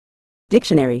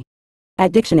Dictionary.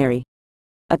 At dictionary.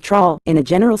 A trawl, in a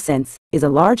general sense, is a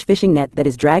large fishing net that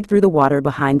is dragged through the water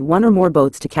behind one or more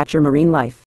boats to capture marine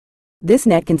life. This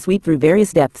net can sweep through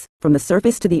various depths, from the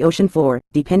surface to the ocean floor,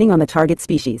 depending on the target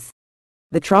species.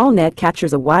 The trawl net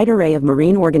captures a wide array of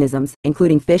marine organisms,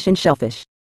 including fish and shellfish.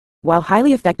 While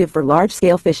highly effective for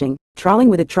large-scale fishing, trawling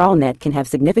with a trawl net can have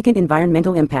significant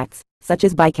environmental impacts, such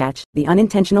as bycatch, the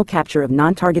unintentional capture of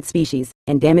non-target species,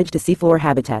 and damage to seafloor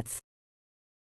habitats.